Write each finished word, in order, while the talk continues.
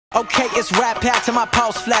Okay, it's rap pack to my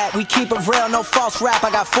pulse flat. We keep it real, no false rap.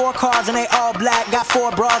 I got 4 cars and they all black. Got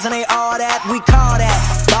 4 bras and they all that. We call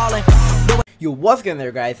that ballin'. Yo, what's going on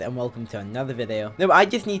there, guys, and welcome to another video. Now, I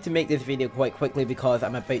just need to make this video quite quickly because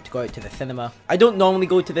I'm about to go out to the cinema. I don't normally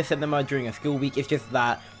go to the cinema during a school week. It's just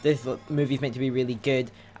that this movie's meant to be really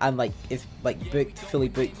good and it's booked, fully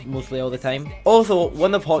booked mostly all the time. Also,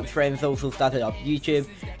 one of Hawk's friends also started up YouTube,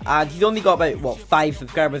 and he's only got about, what, 5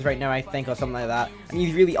 subscribers right now, I think, or something like that, and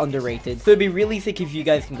he's really underrated. So it'd be really sick if you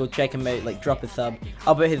guys can go check him out, like, drop a sub.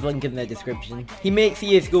 I'll put his link in the description. He makes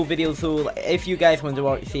CSGO videos, so if you guys want to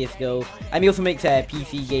watch CSGO, and he also makes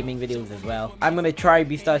PC gaming videos as well. I'm gonna try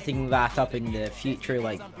be starting that up in the future,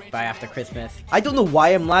 like, by after Christmas. I don't know why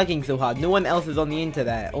I'm lagging so hard. No one else is on the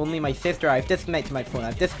internet, only my sister. I've disconnected my phone,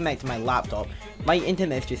 I've disconnected my laptop. My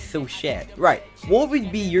internet is just so shit. Right, what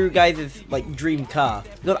would be your guys' like dream car?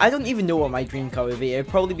 Because I don't even know what my dream car would be. It'd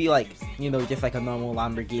probably be like, you know, just like a normal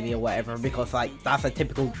Lamborghini or whatever, because like that's a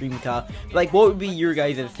typical dream car. But, like, what would be your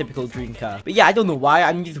guys' typical dream car? But yeah, I don't know why,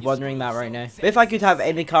 I'm just wondering that right now. But if I could have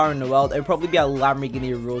any car in the world, it would probably be a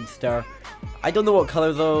Lamborghini Roadster. I don't know what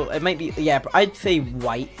color though. It might be, yeah, I'd say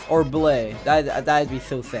white or blue. That'd be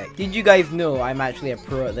so sick. Did you guys know I'm actually a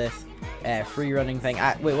pro at this free running thing?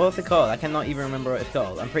 Wait, what's it called? I cannot even remember what it's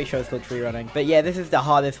called. I'm pretty sure it's called free running. But yeah, this is the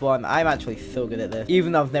hardest one. I'm actually so good at this,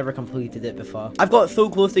 even though I've never completed it before. I've got so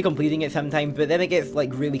close to completing it sometimes, but then it gets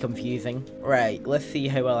like really confusing. Right, let's see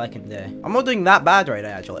how well I can do. I'm not doing that bad right now,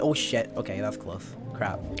 actually. Oh shit, okay, that's close.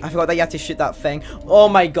 Crap. I forgot that you have to shoot that thing. Oh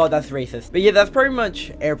my god, that's racist. But yeah, that's pretty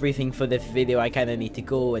much everything for this video. I kind of need to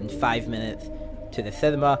go in 5 minutes to the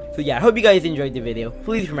cinema. So yeah, I hope you guys enjoyed the video.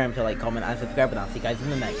 Please remember to like, comment, and subscribe, and I'll see you guys in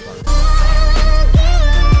the next one.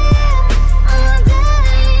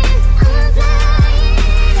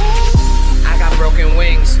 I got broken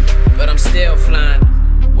wings, but I'm still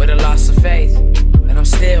flying. With a loss of faith, and I'm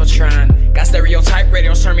still trying. Got stereotype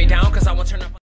radios turn me down, cause I won't turn up.